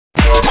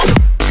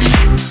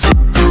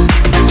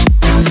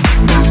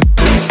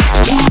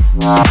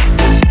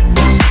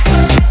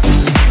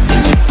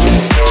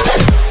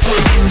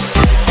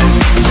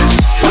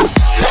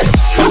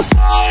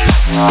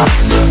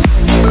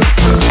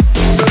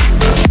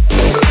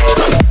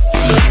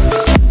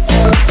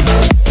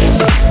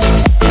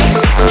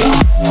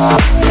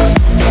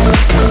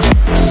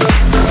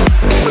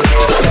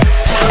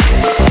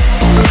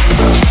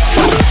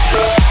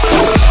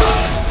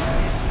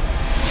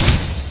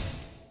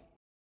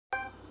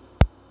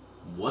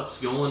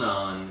What's going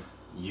on,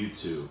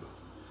 YouTube?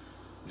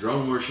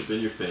 Drone worship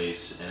in your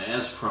face, and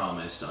as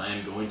promised, I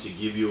am going to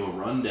give you a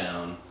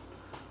rundown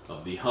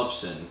of the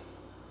Hubsan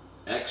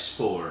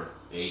X4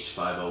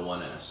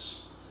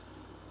 H501s.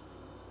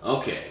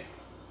 Okay,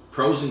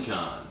 pros and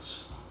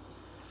cons.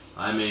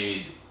 I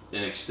made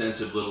an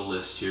extensive little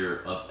list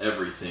here of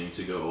everything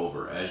to go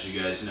over. As you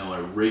guys know, I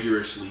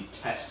rigorously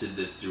tested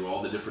this through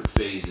all the different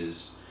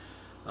phases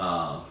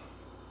of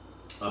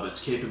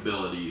its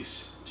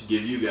capabilities to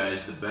give you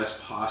guys the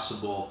best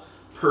possible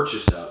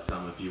purchase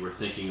outcome if you were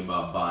thinking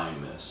about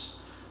buying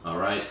this.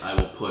 Alright, I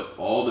will put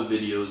all the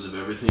videos of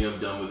everything I've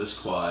done with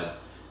this quad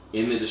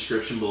in the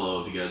description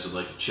below if you guys would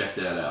like to check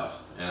that out.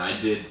 And I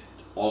did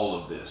all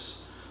of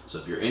this. So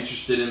if you're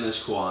interested in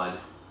this quad,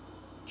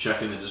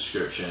 check in the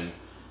description.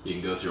 You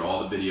can go through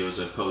all the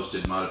videos I've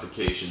posted,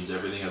 modifications,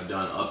 everything I've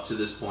done up to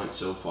this point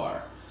so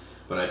far.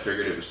 But I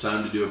figured it was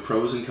time to do a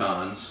pros and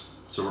cons,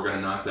 so we're going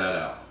to knock that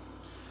out.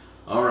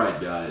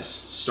 Alright guys,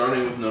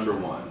 starting with number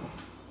one.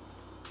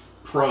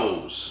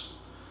 Pros.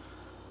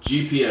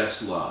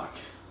 GPS lock.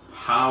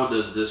 How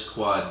does this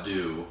quad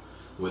do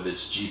with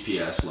its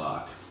GPS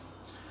lock?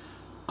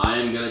 I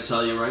am going to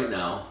tell you right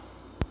now,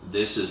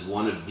 this is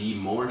one of the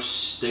more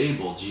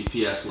stable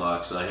GPS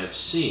locks I have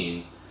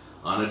seen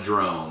on a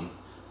drone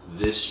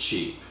this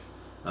cheap.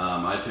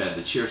 I've had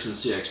the Hubsan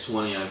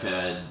CX20, I've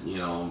had, you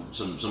know,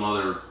 some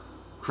other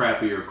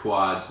crappier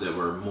quads that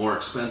were more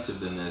expensive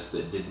than this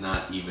that did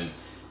not even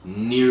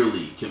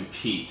nearly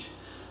compete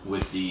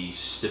with the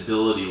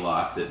stability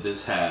lock that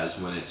this has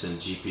when it's in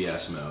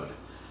GPS mode.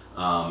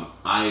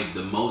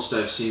 The most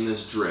I've seen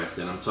this drift,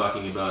 and I'm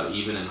talking about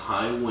even in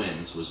high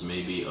winds, was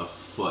maybe a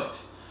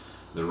foot.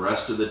 The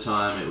rest of the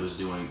time it was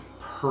doing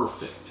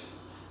perfect.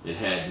 It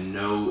had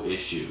no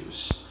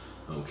issues.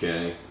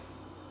 Okay?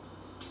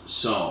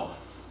 So,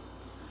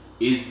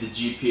 is the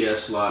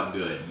GPS lock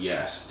good?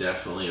 Yes,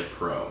 definitely a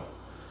pro.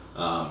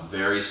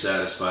 Very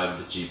satisfied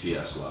with the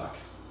GPS lock.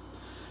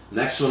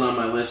 Next one on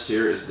my list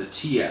here is the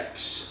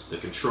TX, the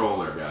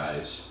controller,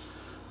 guys.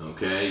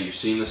 Okay, you've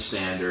seen the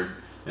standard,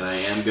 and I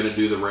am going to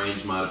do the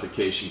range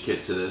modification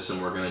kit to this,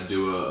 and we're going to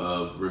do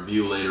a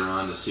review later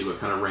on to see what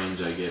kind of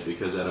range I get,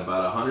 because at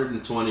about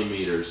 120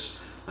 meters,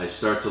 I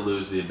start to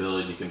lose the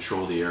ability to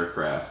control the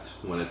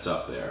aircraft when it's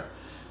up there.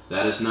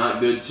 That is not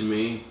good to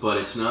me, but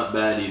it's not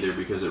bad either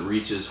because it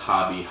reaches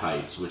hobby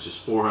heights, which is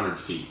 400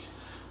 feet.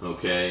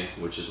 Okay,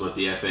 which is what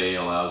the FAA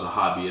allows a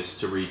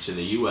hobbyist to reach in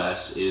the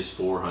US, is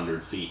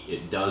 400 feet.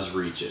 It does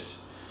reach it.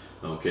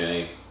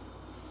 Okay,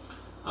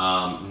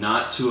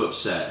 not too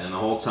upset. And the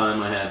whole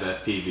time I have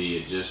FPV,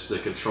 it just, the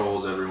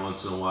controls every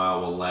once in a while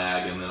will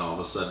lag, and then all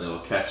of a sudden it'll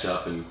catch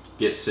up and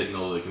get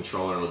signal to the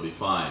controller and it'll be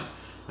fine.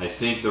 I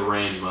think the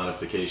range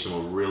modification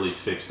will really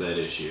fix that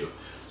issue.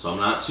 So I'm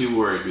not too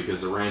worried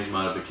because the range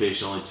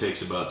modification only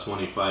takes about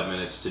 25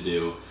 minutes to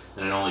do,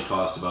 and it only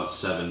costs about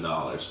 $7,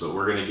 but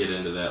we're going to get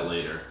into that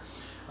later.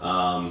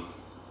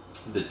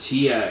 The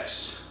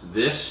TX,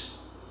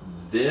 this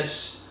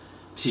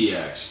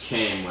TX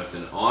came with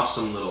an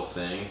awesome little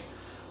thing,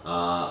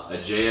 a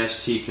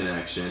JST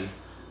connection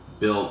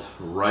built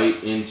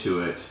right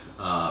into it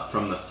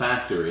from the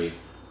factory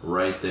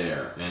right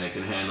there, and it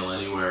can handle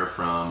anywhere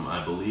from, I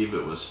believe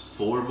it was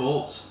 4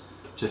 volts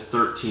to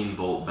 13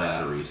 volt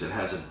batteries. It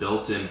has a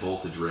built-in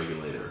voltage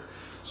regulator.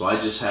 So I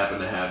just happen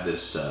to have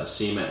this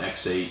SEMA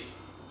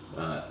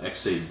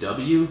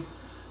X8W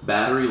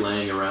battery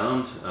laying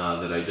around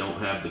that I don't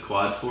have the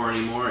quad for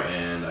anymore,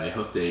 and I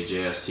hooked a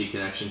JST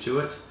connection to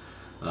it,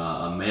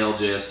 a male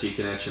JST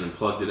connection, and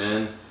plugged it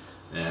in,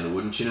 and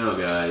wouldn't you know,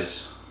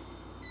 guys,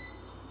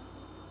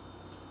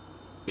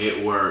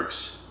 it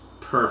works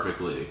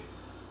perfectly.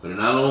 But it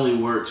not only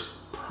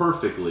works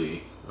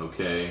perfectly,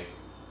 okay,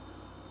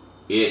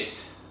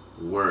 it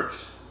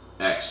works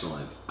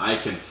excellent.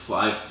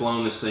 I've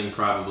flown this thing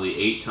probably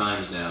 8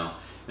 times now,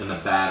 and the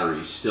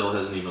battery still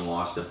hasn't even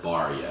lost a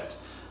bar yet.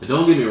 Now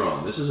don't get me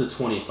wrong, this is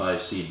a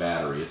 25C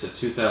battery. It's a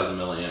 2000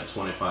 milliamp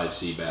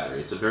 25C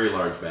battery. It's a very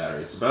large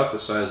battery. It's about the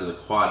size of the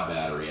quad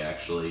battery,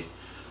 actually.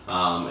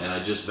 And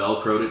I just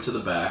Velcroed it to the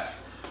back,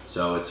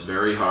 so it's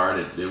very hard.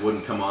 It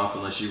wouldn't come off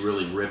unless you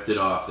really ripped it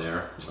off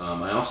there.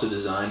 I also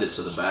designed it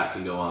so the back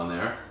can go on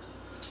there.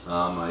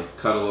 I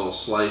cut a little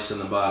slice in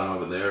the bottom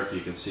over there, if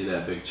you can see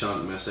that big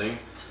chunk missing.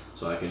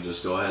 So I can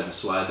just go ahead and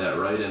slide that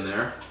right in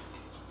there.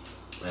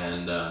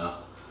 And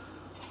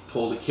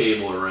pull the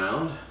cable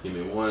around. Give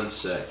me one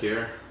sec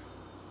here.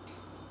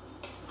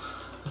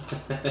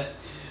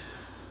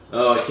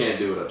 Oh, I can't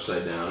do it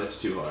upside down. It's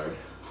too hard.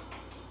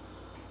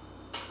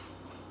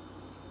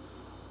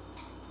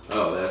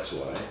 Oh, that's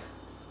why.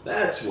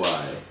 That's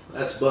why.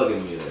 That's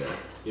bugging me there.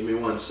 Give me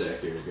 1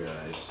 sec here,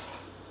 guys.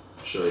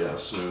 I'll show you how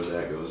smooth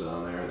that goes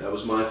on there. That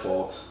was my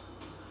fault.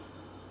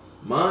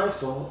 My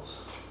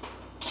fault.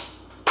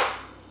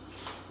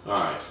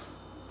 Alright.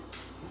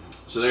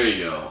 So there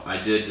you go. I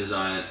did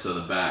design it so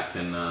the back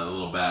can, the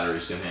little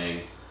batteries can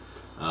hang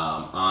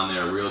on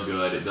there real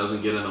good. It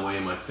doesn't get in the way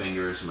of my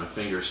fingers. My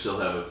fingers still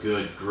have a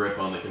good grip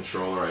on the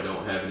controller. I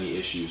don't have any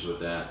issues with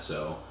that,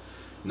 so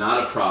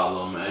not a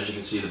problem. As you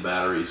can see, the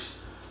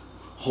battery's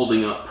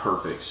holding up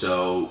perfect.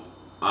 So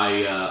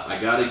I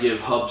got to give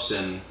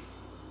Hubsan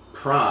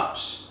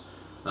props,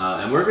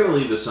 and we're going to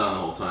leave this on the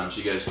whole time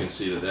so you guys can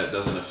see that that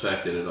doesn't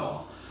affect it at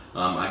all.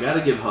 I got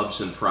to give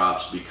Hubsan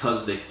props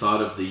because they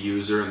thought of the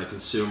user and the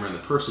consumer and the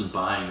person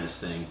buying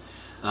this thing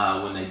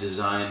when they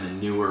designed the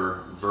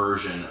newer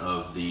version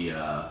of the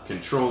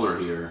controller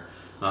here.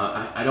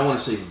 I don't want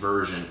to say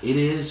version. It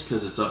is,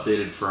 because it's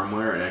updated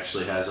firmware. It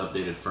actually has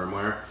updated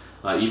firmware.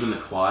 Even the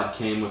quad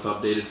came with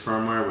updated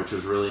firmware, which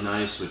was really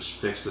nice, which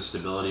fixed the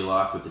stability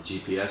lock with the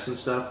GPS and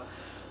stuff.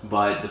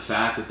 But the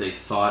fact that they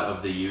thought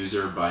of the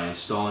user by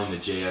installing the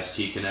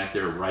JST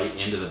connector right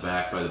into the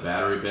back by the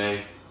battery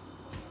bay,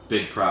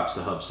 big props to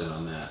Hubsan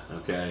on that,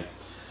 okay?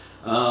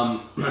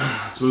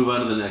 Let's move on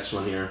to the next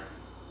one here.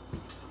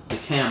 The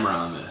camera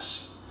on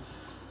this.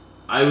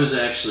 I was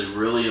actually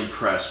really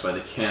impressed by the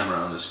camera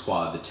on this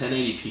quad. The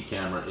 1080p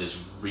camera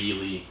is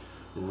really,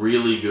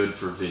 really good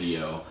for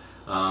video.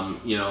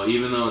 You know,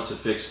 even though it's a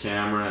fixed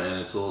camera and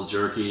it's a little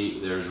jerky,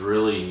 there's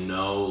really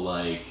no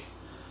like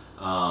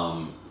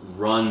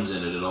runs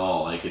in it at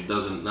all. Like it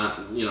doesn't,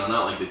 not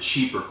like the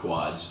cheaper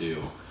quads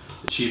do.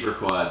 The cheaper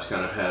quads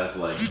kind of have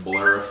like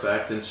blur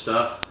effect and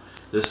stuff.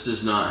 This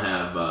does not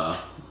have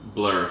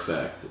blur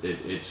effect.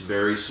 It's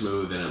very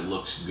smooth and it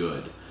looks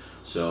good.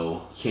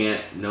 So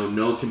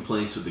no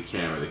complaints with the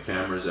camera. The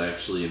camera is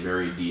actually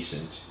very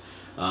decent.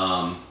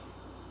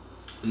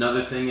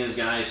 Another thing is,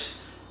 guys,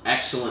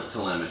 excellent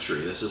telemetry.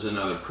 This is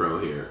another pro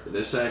here.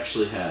 This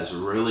actually has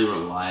really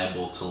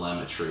reliable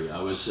telemetry.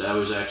 I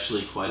was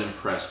actually quite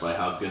impressed by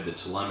how good the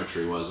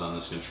telemetry was on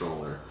this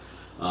controller.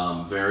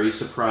 Very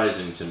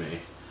surprising to me.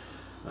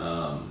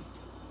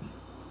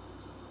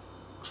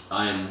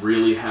 I am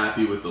really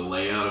happy with the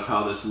layout of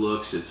how this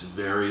looks. It's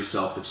very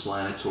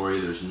self-explanatory.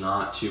 There's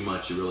not too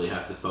much you really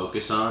have to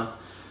focus on.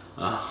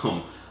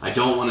 I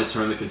don't want to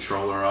turn the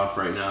controller off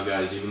right now,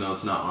 guys, even though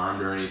it's not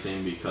armed or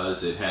anything,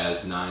 because it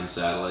has 9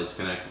 satellites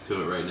connected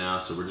to it right now.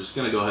 So we're just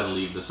going to go ahead and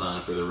leave this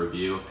on for the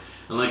review.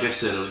 And like I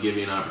said, it'll give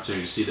you an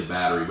opportunity to see the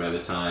battery by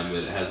the time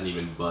that it hasn't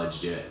even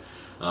budged yet.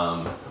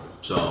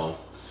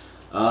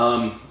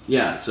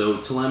 Yeah,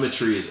 so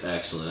telemetry is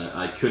excellent.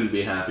 I couldn't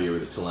be happier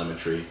with the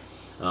telemetry.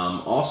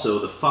 Also,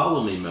 the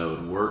follow me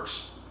mode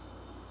works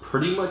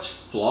pretty much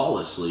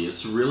flawlessly.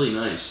 It's really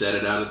nice. Set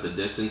it out at the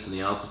distance and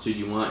the altitude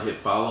you want, hit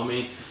follow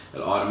me. It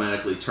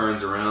automatically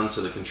turns around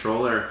to the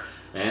controller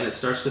and it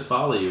starts to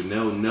follow you.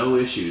 No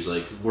issues.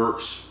 Like,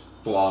 works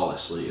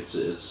flawlessly.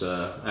 It's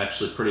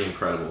actually pretty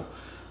incredible.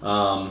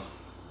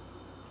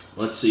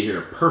 Let's see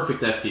here.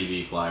 Perfect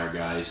FPV flyer,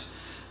 guys.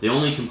 The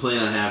only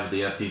complaint I have with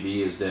the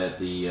FPV is that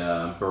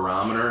the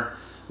barometer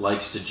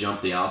likes to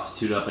jump the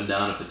altitude up and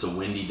down if it's a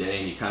windy day,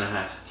 and you kind of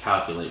have to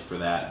calculate for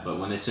that. But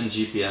when it's in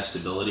GPS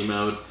stability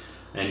mode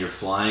and you're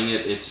flying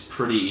it, it's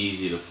pretty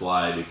easy to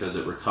fly because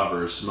it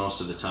recovers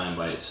most of the time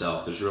by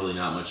itself. There's really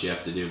not much you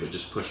have to do but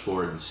just push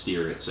forward and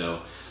steer it.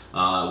 So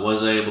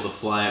was I able to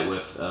fly it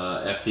with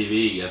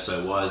FPV? Yes,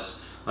 I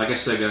was. Like I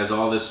said, guys,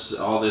 all this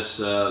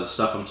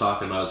stuff I'm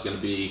talking about is going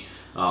to be,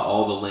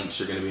 all the links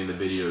are going to be in the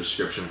video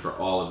description for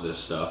all of this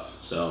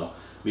stuff. So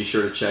be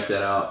sure to check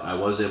that out. I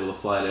was able to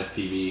fly it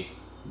FPV.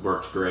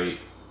 Worked great.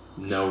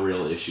 No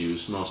real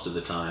issues most of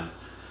the time.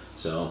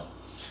 So,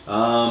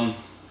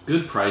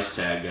 good price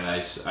tag,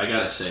 guys. I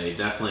gotta say,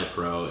 definitely a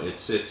pro.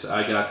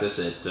 I got this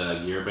at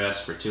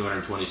GearBest for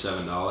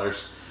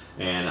 $227,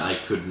 and I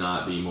could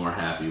not be more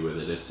happy with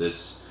it.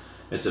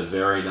 It's a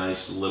very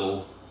nice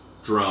little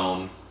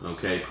drone.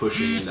 Okay,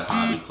 pushing into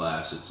hobby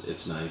class.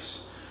 It's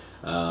nice,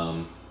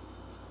 and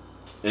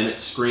it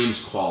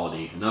screams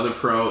quality. Another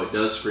pro. It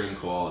does scream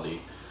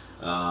quality.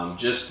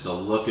 Just the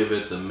look of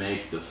it, the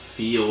make, the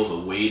feel,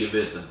 the weight of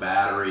it, the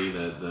battery,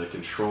 the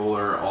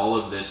controller, all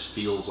of this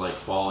feels like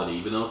quality.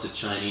 Even though it's a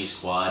Chinese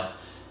quad,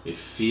 it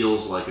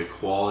feels like a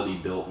quality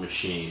built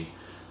machine.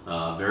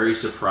 Very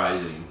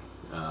surprising.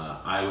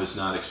 I was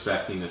not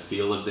expecting the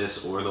feel of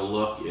this or the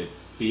look. It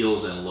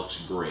feels and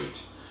looks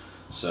great.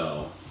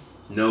 So,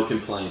 no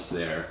complaints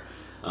there.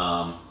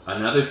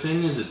 Another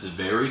thing is it's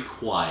very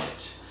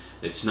quiet.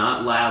 It's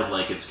not loud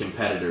like its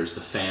competitors,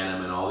 the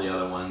Phantom and all the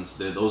other ones.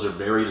 Those are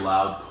very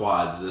loud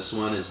quads. This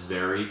one is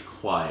very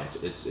quiet.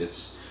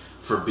 It's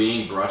for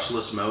being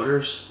brushless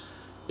motors,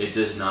 it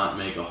does not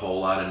make a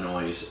whole lot of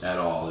noise at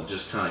all. It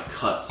just kind of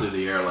cuts through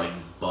the air like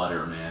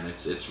butter, man.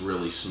 It's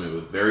really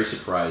smooth. Very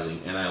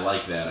surprising, and I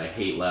like that. I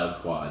hate loud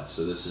quads,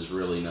 so this is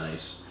really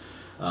nice.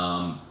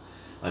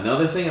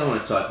 Another thing I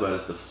want to talk about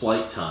is the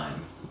flight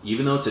time.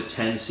 Even though it's a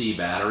 10C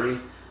battery,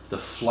 the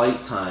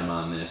flight time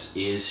on this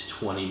is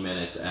 20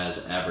 minutes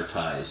as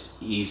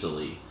advertised,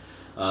 easily.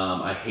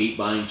 I hate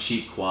buying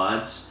cheap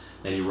quads,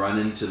 and you run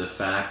into the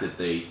fact that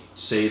they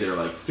say they're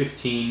like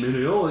 15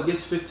 minutes, oh, it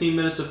gets 15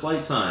 minutes of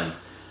flight time,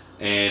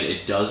 and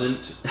it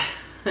doesn't.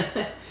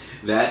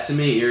 That to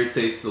me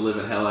irritates the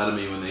living hell out of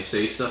me when they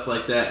say stuff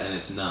like that, and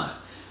it's not.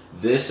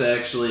 This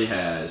actually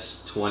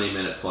has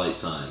 20-minute flight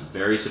time.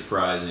 Very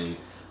surprising.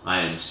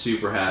 I am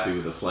super happy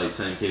with the flight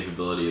time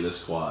capability of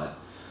this quad.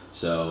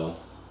 So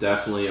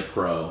definitely a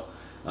pro.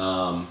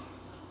 And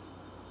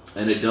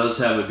it does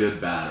have a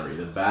good battery.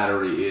 The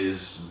battery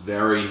is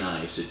very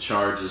nice. It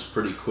charges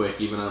pretty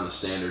quick, even on the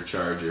standard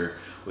charger.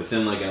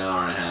 Within like an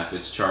hour and a half,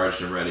 it's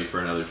charged and ready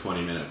for another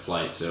 20-minute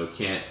flight. So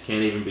can't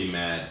even be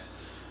mad.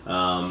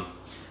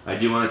 I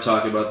do want to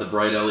talk about the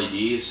bright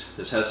LEDs.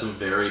 This has some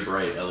very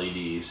bright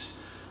LEDs.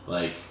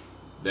 Like,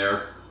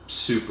 they're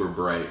super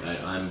bright.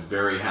 I'm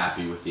very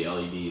happy with the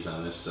LEDs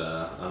on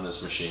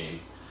this machine.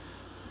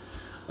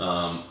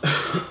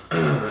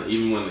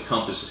 Even when the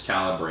compass is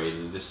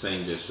calibrated, this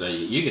thing just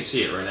you can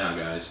see it right now,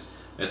 guys.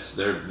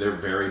 They're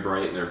very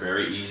bright. They're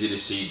very easy to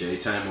see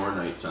daytime or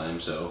nighttime.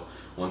 So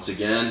once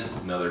again,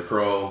 another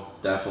pro.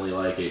 Definitely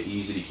like it.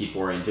 Easy to keep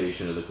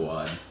orientation of the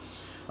quad.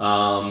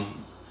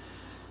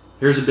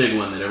 Here's a big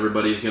one that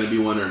everybody's going to be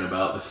wondering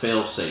about, the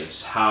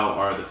fail-safes. How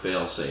are the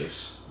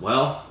fail-safes?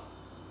 Well,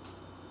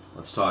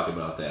 let's talk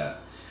about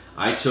that.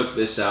 I took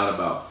this out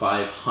about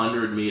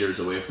 500 meters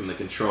away from the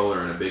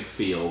controller in a big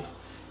field,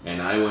 and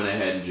I went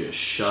ahead and just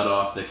shut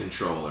off the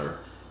controller,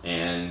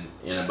 and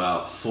in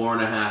about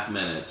 4.5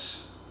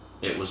 minutes,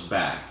 it was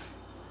back.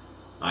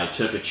 I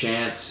took a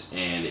chance,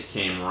 and it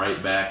came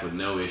right back with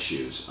no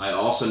issues. I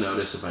also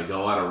notice if I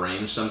go out of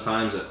range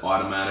sometimes, it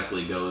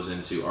automatically goes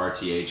into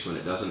RTH when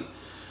it doesn't.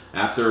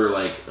 After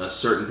like a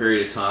certain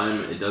period of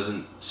time, it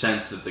doesn't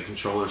sense that the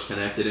controller's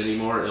connected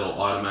anymore. It'll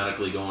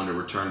automatically go into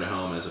return to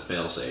home as a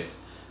failsafe.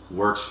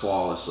 Works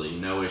flawlessly,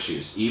 no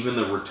issues. Even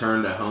the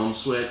return to home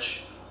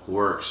switch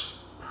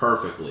works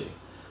perfectly.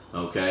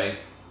 Okay?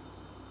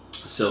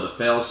 So the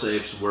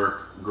failsafes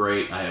work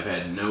great. I have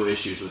had no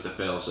issues with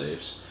the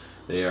failsafes.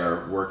 They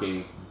are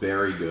working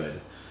very good.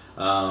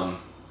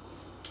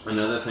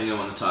 Another thing I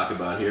want to talk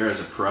about here as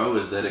a pro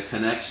is that it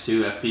connects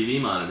to FPV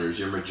monitors.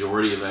 Your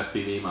majority of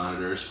FPV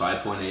monitors,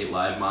 5.8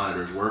 live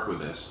monitors, work with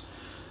this,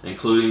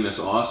 including this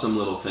awesome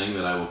little thing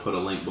that I will put a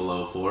link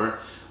below for,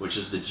 which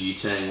is the G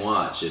Teng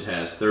watch. It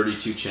has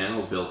 32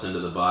 channels built into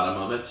the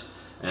bottom of it,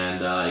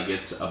 and it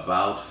gets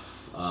about,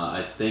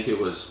 I think it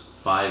was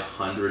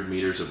 500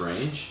 meters of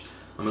range.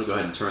 I'm going to go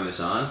ahead and turn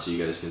this on so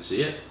you guys can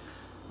see it.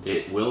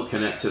 It will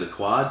connect to the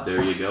quad.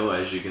 There you go.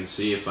 As you can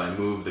see, if I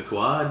move the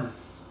quad,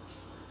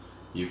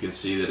 you can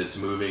see that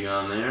it's moving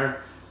on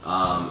there.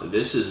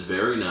 This is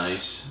very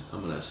nice.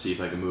 I'm going to see if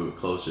I can move it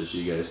closer so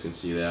you guys can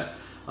see that.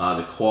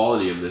 The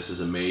quality of this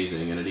is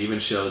amazing, and it even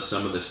shows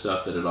some of the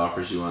stuff that it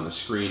offers you on the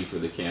screen for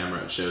the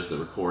camera. It shows the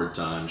record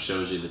time,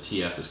 shows you the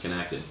TF is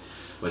connected.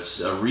 But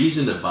a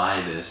reason to buy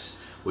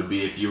this would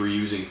be if you were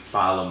using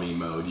follow me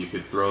mode. You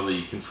could throw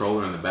the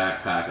controller in the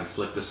backpack and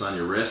flick this on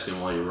your wrist,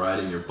 and while you're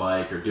riding your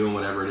bike or doing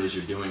whatever it is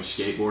you're doing,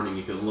 skateboarding,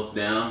 you can look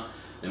down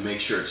and make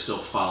sure it's still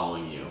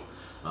following you.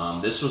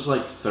 This was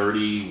like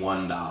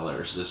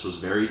 $31. This was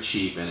very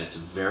cheap, and it's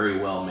very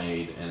well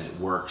made, and it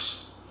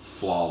works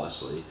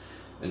flawlessly.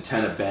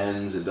 Antenna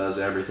bends, it does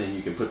everything.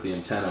 You can put the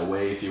antenna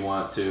away if you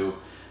want to.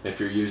 If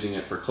you're using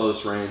it for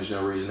close range,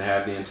 no reason to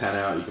have the antenna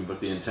out. You can put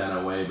the antenna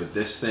away, but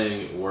this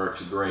thing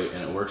works great,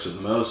 and it works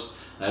with most.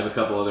 I have a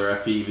couple other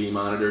FPV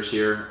monitors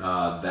here.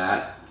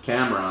 That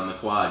camera on the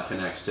quad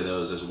connects to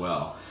those as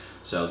well.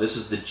 So this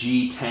is the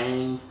G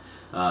Teng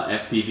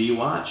FPV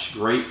watch.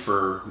 Great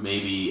for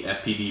maybe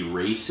FPV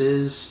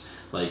races.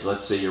 Like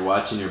let's say you're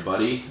watching your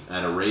buddy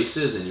at a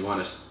races and you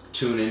want to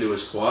tune into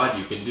his quad,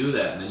 you can do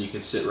that, and then you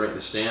can sit right in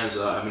the stands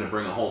without having to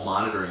bring a whole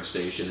monitoring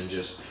station and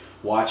just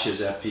watch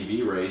his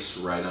FPV race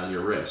right on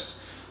your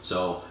wrist.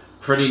 So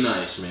pretty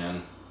nice,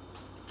 man.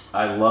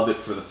 I love it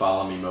for the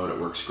follow me mode. It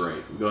works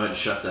great. Go ahead and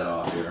shut that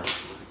off here.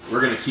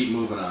 We're gonna keep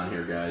moving on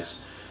here,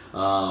 guys.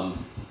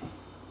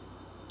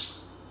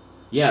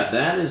 Yeah,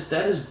 that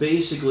is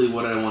basically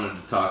what I wanted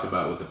to talk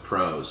about with the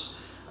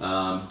pros.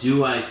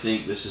 Do I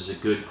think this is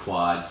a good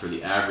quad for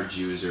the average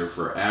user,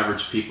 for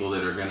average people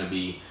that are going to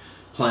be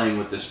playing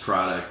with this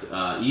product,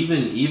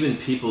 even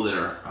people that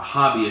are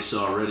hobbyists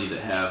already that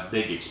have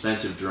big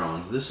expensive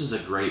drones? This is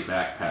a great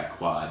backpack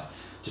quad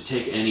to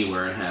take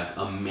anywhere and have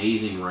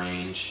amazing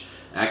range,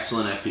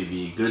 excellent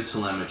FPV, good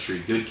telemetry,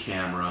 good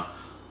camera,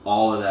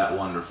 all of that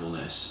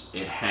wonderfulness.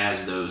 It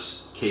has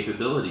those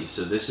capabilities.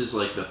 So this is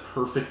like the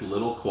perfect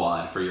little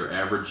quad for your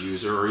average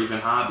user or even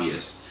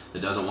hobbyist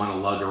that doesn't want to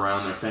lug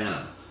around their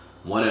Phantom.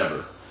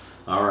 Whatever.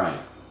 Alright.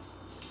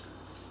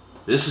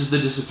 This is the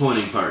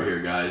disappointing part here,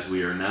 guys.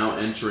 We are now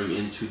entering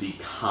into the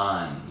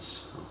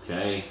cons.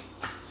 Okay?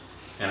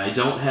 And I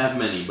don't have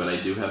many, but I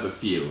do have a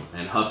few.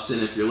 And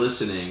Hubsan, if you're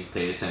listening,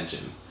 pay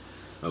attention.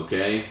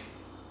 Okay?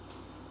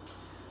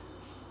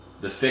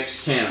 The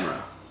fixed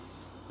camera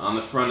on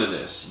the front of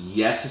this.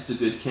 Yes, it's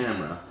a good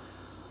camera,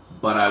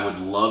 but I would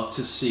love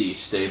to see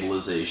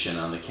stabilization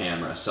on the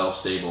camera,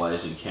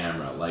 self-stabilizing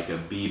camera, like a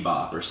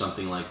Bebop or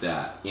something like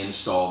that,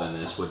 installed in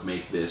this would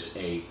make this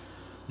a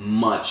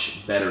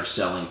much better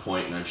selling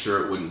point, and I'm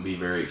sure it wouldn't be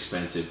very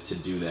expensive to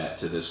do that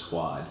to this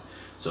quad.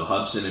 So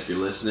Hubsan, if you're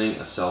listening,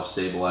 a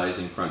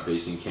self-stabilizing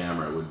front-facing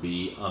camera would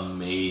be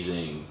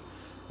amazing.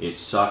 It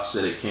sucks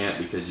that it can't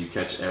because you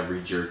catch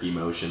every jerky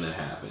motion that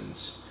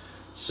happens.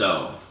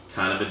 So,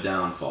 kind of a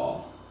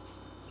downfall.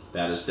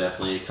 That is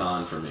definitely a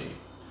con for me.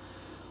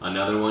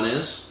 Another one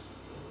is,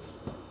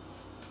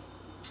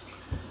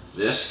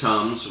 this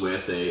comes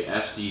with a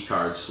SD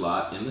card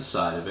slot in the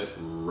side of it,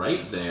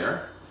 right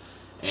there.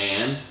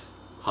 And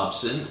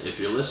Hubsan, if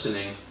you're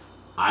listening,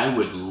 I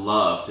would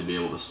love to be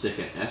able to stick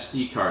an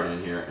SD card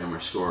in here and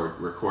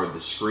record the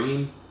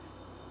screen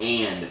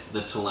and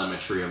the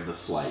telemetry of the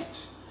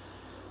flight.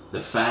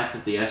 The fact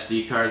that the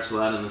SD card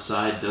slot on the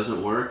side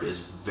doesn't work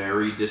is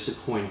very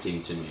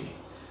disappointing to me.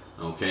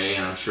 Okay,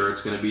 and I'm sure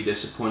it's going to be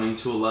disappointing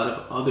to a lot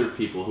of other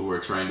people who are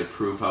trying to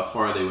prove how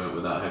far they went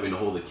without having to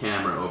hold the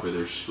camera over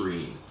their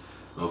screen.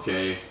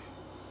 Okay?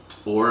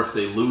 Or if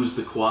they lose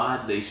the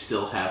quad, they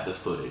still have the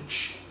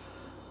footage.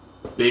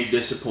 Big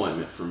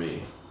disappointment for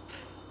me.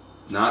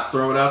 Not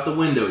throw it out the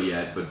window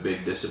yet, but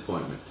big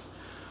disappointment.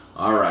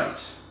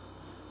 Alright.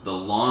 The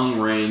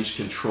long-range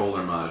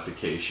controller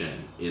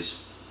modification is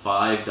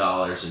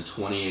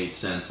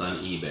 $5.28 on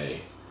eBay.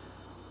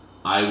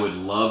 I would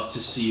love to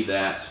see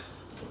that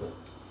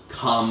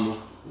come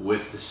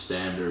with the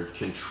standard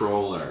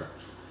controller.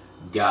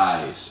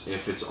 Guys,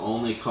 if it's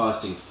only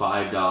costing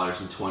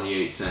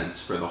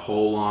 $5.28 for the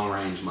whole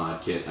long-range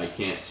mod kit, I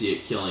can't see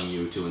it killing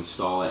you to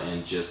install it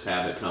and just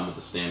have it come with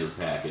the standard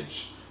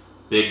package.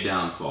 Big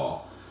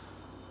downfall.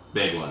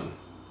 Big one.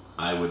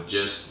 I'm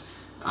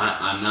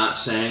not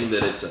saying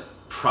that it's a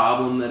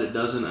problem that it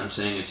doesn't. I'm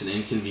saying it's an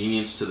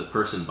inconvenience to the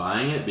person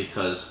buying it,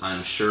 because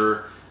I'm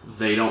sure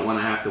they don't want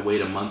to have to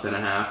wait a month and a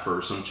half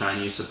for some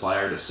Chinese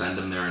supplier to send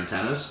them their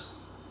antennas.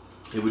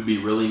 It would be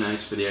really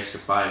nice for the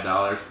extra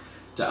 $5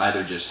 to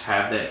either just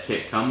have that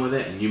kit come with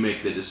it and you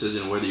make the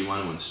decision whether you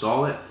want to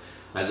install it,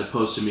 as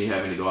opposed to me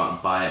having to go out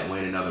and buy it and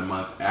wait another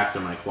month after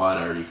my quad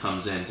already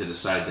comes in to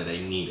decide that I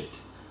need it.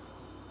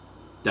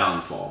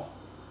 Downfall.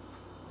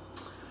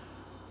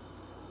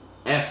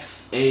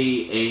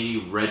 FAA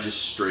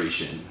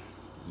registration.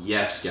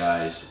 Yes,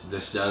 guys,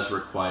 this does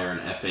require an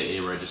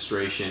FAA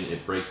registration.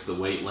 It breaks the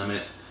weight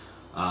limit.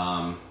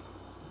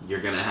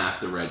 You're going to have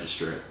to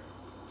register it.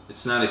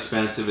 It's not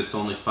expensive, it's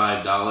only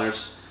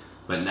 $5,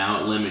 but now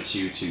it limits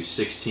you to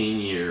 16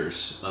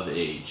 years of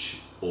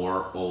age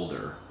or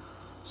older.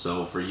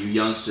 So for you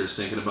youngsters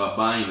thinking about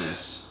buying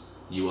this,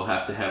 you will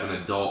have to have an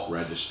adult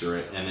register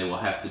it, and they will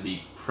have to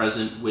be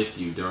present with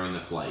you during the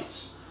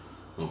flights.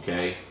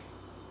 Okay?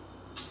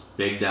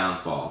 Big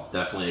downfall.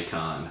 Definitely a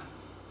con.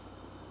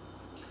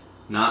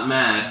 Not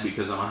mad,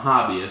 because I'm a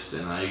hobbyist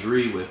and I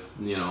agree with,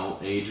 you know,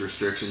 age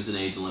restrictions and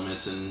age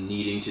limits and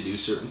needing to do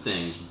certain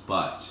things,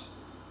 but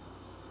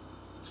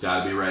it's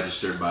got to be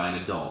registered by an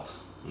adult,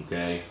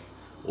 okay?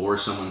 Or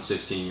someone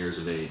 16 years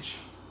of age.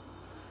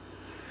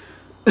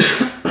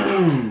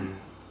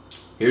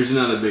 Here's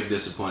another big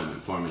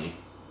disappointment for me.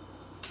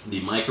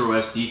 The micro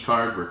SD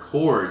card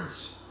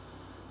records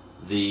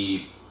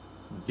the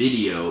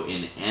video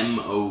in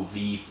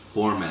MOV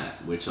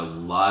format, which a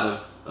lot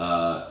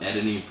of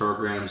editing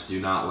programs do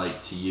not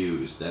like to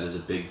use. That is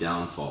a big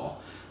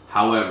downfall.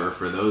 However,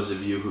 for those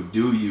of you who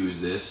do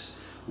use this,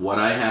 what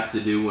I have to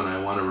do when I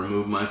want to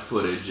remove my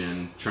footage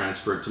and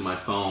transfer it to my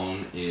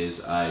phone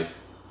is I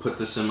put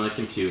this in my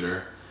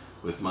computer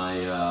with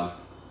my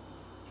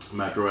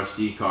micro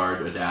SD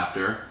card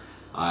adapter.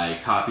 I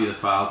copy the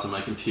file to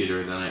my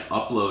computer, then I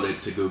upload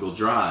it to Google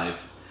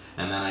Drive,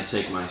 and then I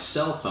take my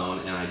cell phone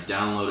and I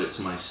download it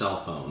to my cell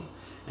phone.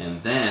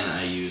 And then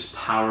I use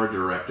Power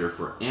Director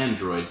for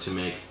Android to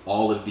make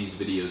all of these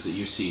videos that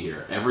you see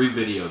here. Every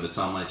video that's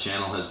on my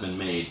channel has been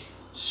made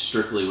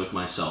strictly with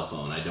my cell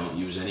phone. I don't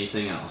use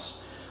anything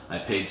else. I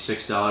paid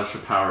 $6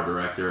 for Power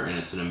Director, and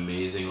it's an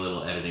amazing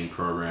little editing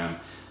program.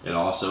 It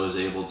also is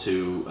able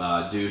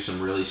to do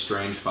some really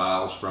strange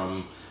files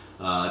from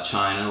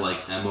China,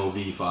 like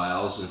MOV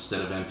files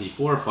instead of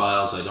MP4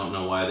 files. I don't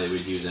know why they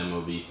would use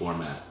MOV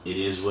format. It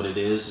is what it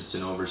is. It's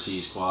an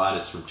overseas quad.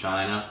 It's from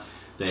China.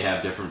 They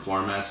have different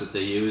formats that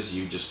they use.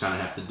 You just kind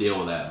of have to deal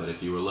with that. But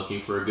if you were looking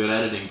for a good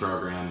editing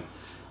program,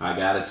 I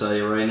gotta tell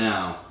you right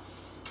now,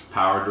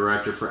 Power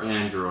Director for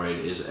Android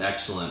is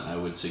excellent. I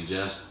would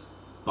suggest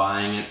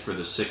buying it for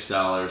the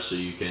 $6 so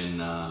you can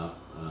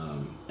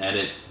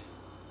edit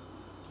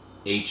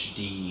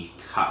HD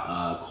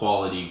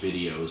quality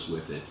videos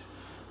with it.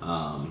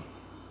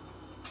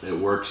 It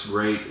works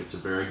great. It's a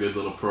very good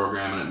little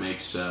program, and it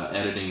makes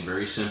editing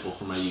very simple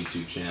for my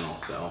YouTube channel.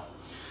 So,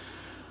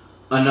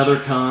 another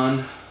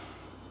con,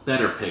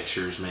 better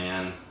pictures,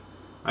 man.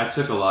 I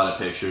took a lot of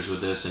pictures with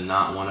this, and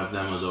not one of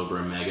them was over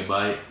a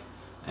megabyte,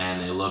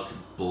 and they look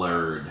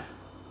blurred.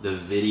 The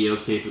video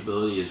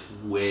capability is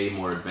way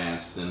more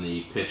advanced than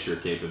the picture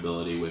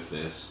capability with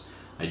this.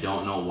 I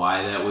don't know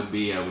why that would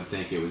be. I would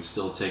think it would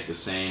still take the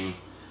same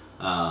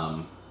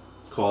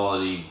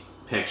quality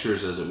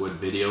pictures as it would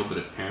video, but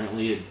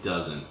apparently it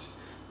doesn't.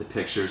 The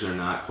pictures are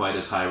not quite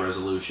as high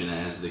resolution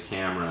as the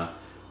camera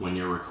when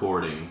you're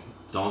recording.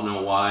 Don't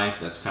know why.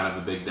 That's kind of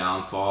a big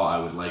downfall. I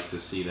would like to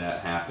see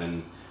that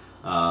happen,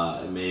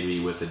 maybe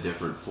with a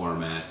different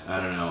format. I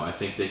don't know. I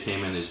think they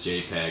came in as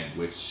JPEG,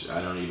 which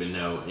I don't even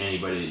know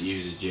anybody that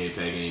uses JPEG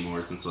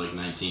anymore since like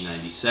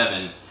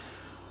 1997.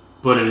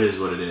 But it is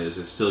what it is.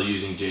 It's still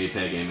using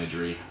JPEG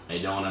imagery. I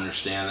don't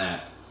understand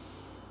that.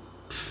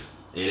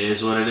 It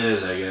is what it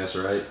is, I guess,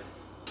 right?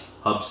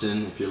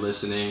 Hubsan, if you're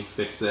listening,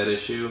 fix that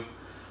issue.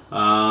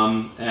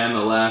 And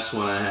the last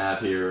one I have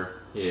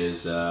here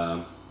is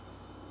the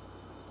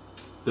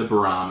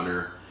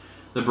barometer.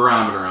 The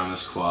barometer on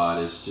this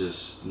quad is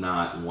just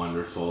not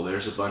wonderful.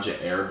 There's a bunch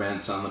of air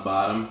vents on the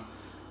bottom,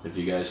 if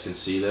you guys can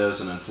see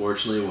those, and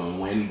unfortunately when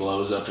wind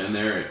blows up in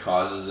there, it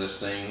causes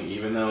this thing,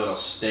 even though it'll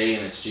stay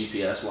in its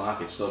GPS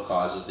lock, it still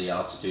causes the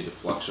altitude to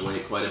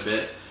fluctuate quite a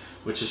bit,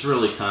 which is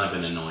really kind of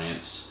an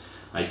annoyance.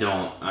 I'm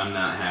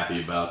not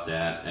happy about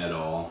that at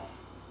all.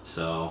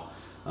 So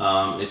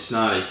it's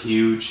not a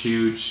huge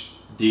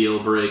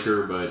deal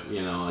breaker, but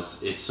you know,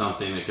 it's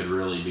something that could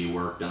really be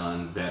worked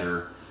on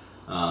better.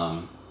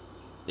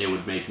 It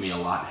would make me a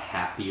lot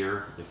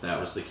happier if that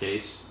was the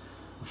case.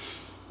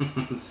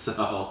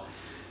 So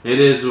it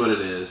is what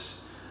it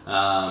is.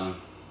 Alright,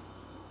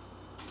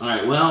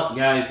 well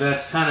guys,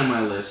 that's kind of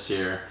my list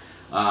here.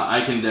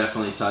 I can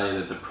definitely tell you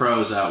that the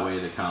pros outweigh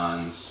the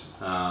cons,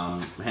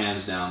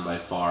 hands down by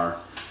far.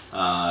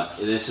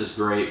 This is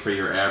great for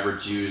your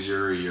average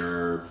user,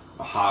 your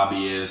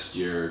hobbyist,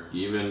 your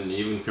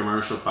even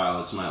commercial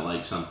pilots might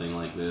like something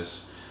like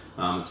this.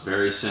 It's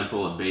very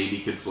simple. A baby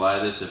could fly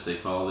this if they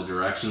follow the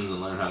directions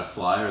and learn how to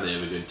fly, or they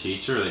have a good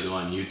teacher, or they go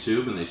on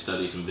YouTube and they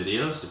study some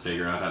videos to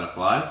figure out how to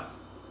fly.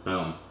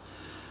 Boom.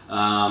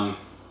 I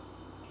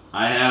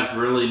have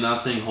really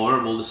nothing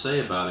horrible to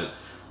say about it.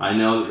 I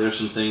know that there's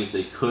some things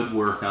they could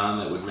work on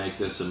that would make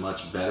this a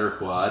much better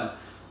quad,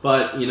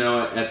 but you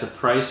know, at the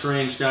price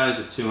range, guys,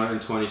 of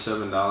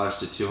 $227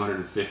 to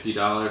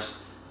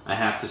 $250, I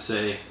have to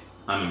say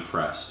I'm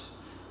impressed.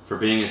 For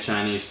being a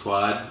Chinese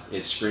quad,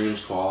 it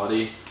screams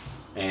quality,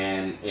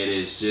 and it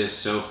is just,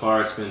 so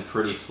far it's been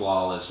pretty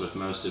flawless with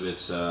most of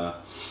its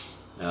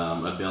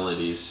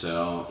abilities.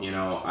 So, you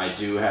know, I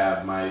do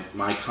have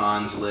my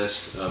cons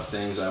list of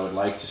things I would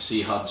like to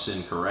see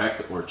Hubsan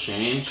correct or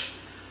change,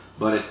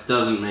 but it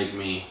doesn't make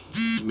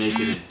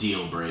it a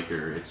deal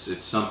breaker.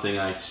 It's something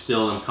I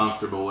still am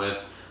comfortable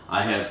with.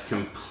 I have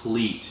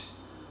complete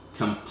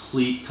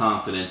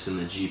confidence in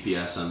the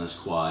GPS on this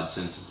quad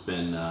since it's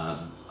been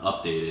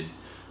updated.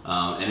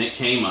 And it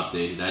came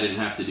updated. I didn't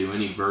have to do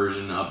any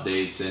version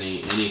updates,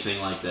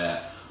 anything like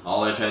that.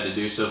 All I've had to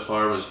do so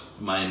far was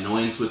my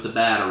annoyance with the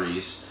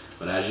batteries,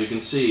 but as you can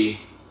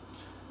see,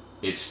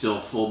 it's still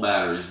full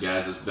batteries,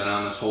 guys. It's been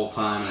on this whole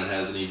time, and it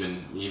hasn't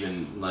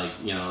even like,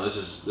 you know,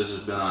 this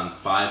has been on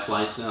 5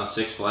 flights now,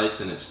 6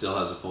 flights, and it still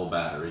has a full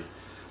battery.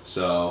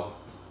 So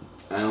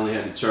I only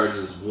had to charge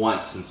this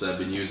once since I've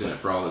been using it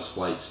for all this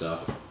flight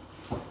stuff.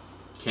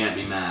 Can't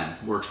be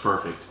mad. Works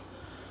perfect.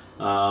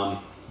 So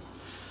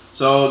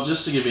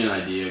just to give you an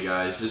idea,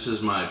 guys, this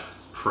is my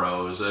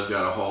pros. I've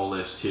got a whole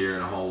list here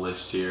and a whole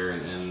list here,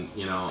 and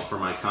you know, for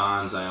my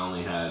cons, I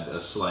only had a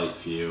slight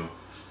few.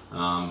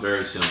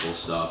 Very simple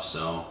stuff.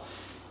 So,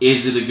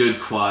 is it a good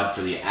quad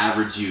for the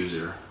average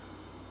user?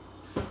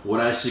 Would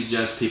I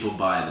suggest people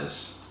buy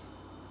this?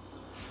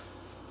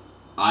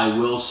 I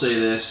will say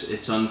this,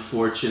 it's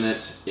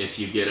unfortunate if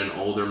you get an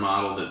older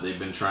model that they've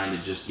been trying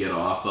to just get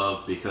off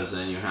of, because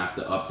then you have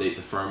to update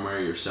the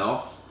firmware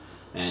yourself,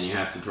 and you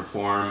have to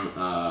perform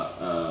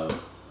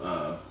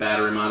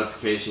battery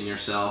modification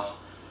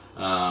yourself.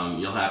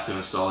 You'll have to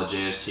install a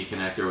JST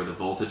connector with a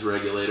voltage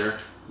regulator,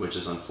 which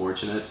is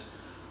unfortunate.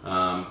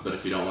 But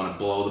if you don't want to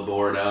blow the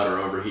board out or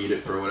overheat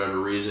it for whatever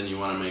reason, you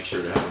want to make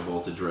sure to have a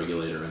voltage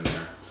regulator in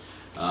there.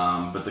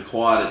 But the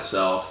quad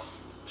itself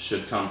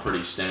should come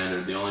pretty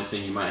standard. The only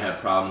thing you might have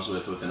problems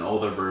with an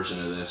older version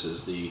of this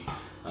is the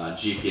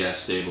GPS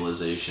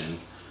stabilization.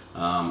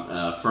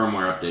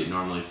 Firmware update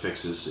normally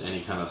fixes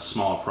any kind of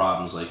small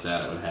problems like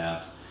that it would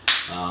have.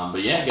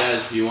 But yeah,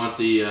 guys, if you want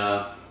the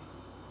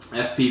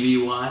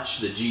FPV watch,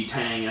 the G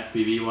Teng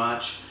FPV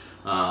watch,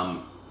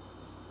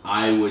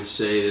 I would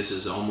say this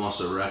is almost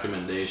a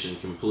recommendation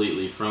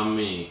completely from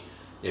me.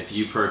 If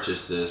you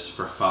purchase this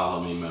for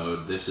follow me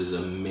mode, this is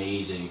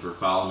amazing for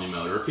follow me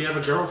mode. Or if you have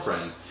a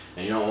girlfriend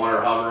and you don't want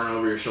her hovering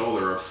over your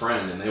shoulder, or a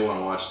friend and they want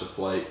to watch the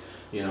flight,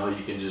 you know,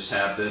 you can just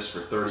have this for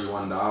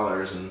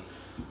 $31 and,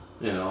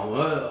 you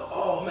know,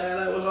 oh man,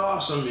 that was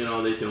awesome. You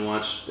know, they can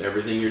watch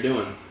everything you're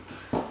doing.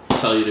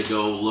 Tell you to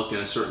go look in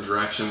a certain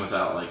direction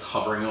without like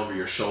hovering over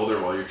your shoulder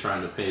while you're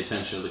trying to pay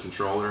attention to the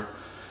controller.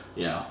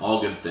 Yeah,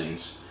 all good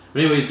things.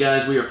 But anyways,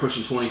 guys, we are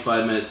pushing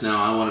 25 minutes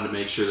now. I wanted to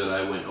make sure that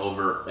I went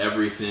over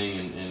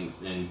everything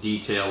in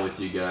detail with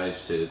you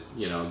guys to,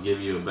 you know,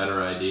 give you a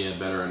better idea, a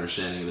better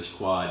understanding of this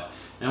quad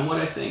and what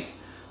I think.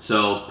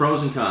 So,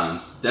 pros and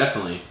cons.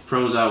 Definitely,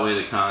 pros outweigh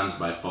the cons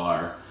by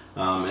far.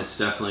 It's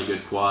definitely a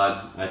good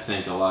quad. I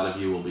think a lot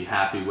of you will be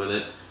happy with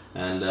it,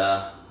 and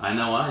I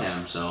know I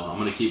am. So I'm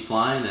going to keep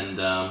flying, and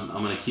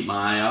I'm going to keep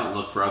my eye out and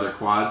look for other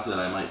quads that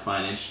I might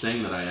find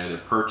interesting that I either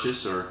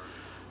purchase or,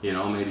 you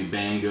know, maybe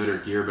Banggood or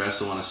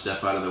GearBest will want to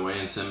step out of the way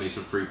and send me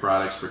some free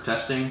products for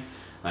testing.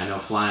 I know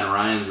Flying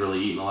Orion's really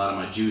eating a lot of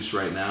my juice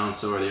right now, and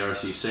so are the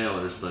RC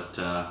Sailors, but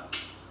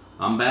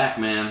I'm back,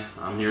 man.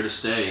 I'm here to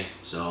stay.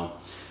 So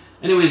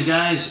anyways,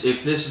 guys,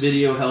 if this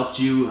video helped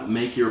you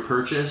make your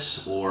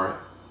purchase or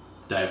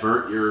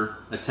divert your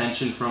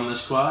attention from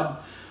this quad,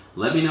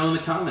 let me know in the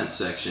comments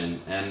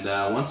section. And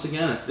once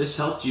again, if this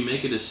helped you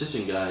make a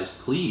decision,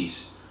 guys,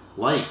 please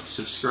like,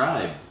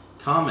 subscribe,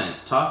 comment,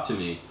 talk to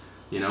me.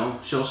 You know,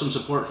 show some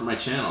support for my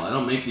channel. I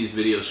don't make these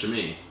videos for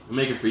me. I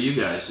make it for you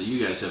guys, so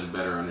you guys have a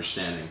better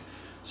understanding.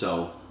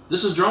 So,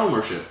 this is Drone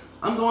Worship.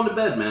 I'm going to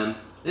bed, man.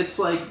 It's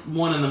like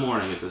 1 in the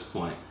morning at this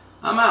point.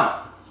 I'm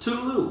out.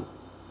 Toodaloo.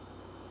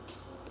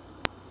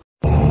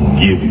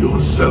 Give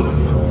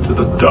yourself to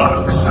the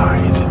dark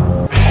side.